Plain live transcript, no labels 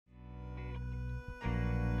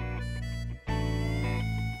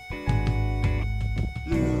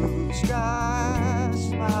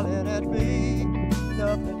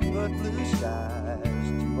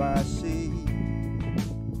I see.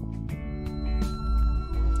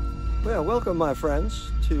 Well, welcome, my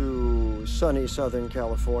friends, to sunny Southern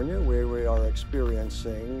California, where we are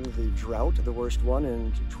experiencing the drought, the worst one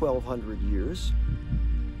in 1,200 years.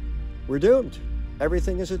 We're doomed.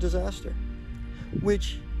 Everything is a disaster.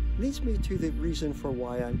 Which leads me to the reason for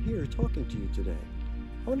why I'm here talking to you today.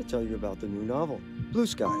 I want to tell you about the new novel, Blue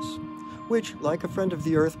Skies, which, like A Friend of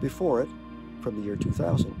the Earth before it, from the year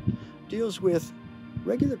 2000, deals with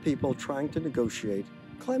regular people trying to negotiate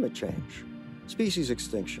climate change, species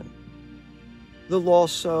extinction, the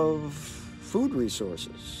loss of food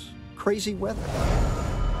resources, crazy weather.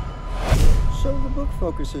 So the book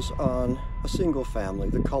focuses on a single family,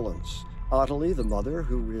 the Cullens. Ottilie, the mother,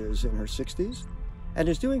 who is in her 60s, and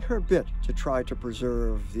is doing her bit to try to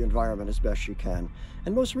preserve the environment as best she can.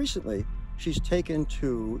 And most recently, she's taken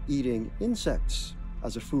to eating insects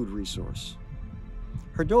as a food resource.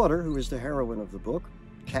 Her daughter, who is the heroine of the book,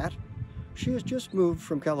 Cat, she has just moved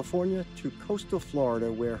from California to coastal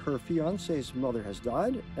Florida, where her fiance's mother has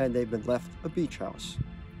died, and they've been left a beach house.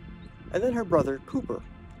 And then her brother, Cooper,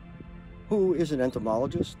 who is an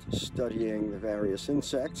entomologist studying the various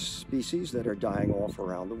insects, species that are dying off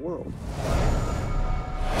around the world.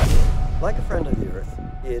 Like A Friend of the Earth,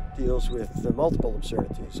 it deals with the multiple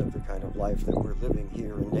absurdities of the kind of life that we're living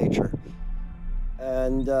here in nature.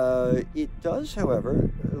 And it does,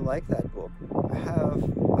 however, like that book, have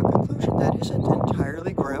a conclusion that isn't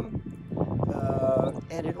entirely grim,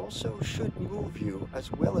 and it also should move you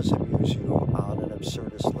as well as amuse you on an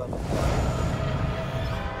absurdist level.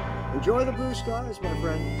 Enjoy the blue skies, my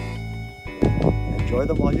friends. Enjoy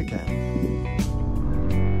them while you can.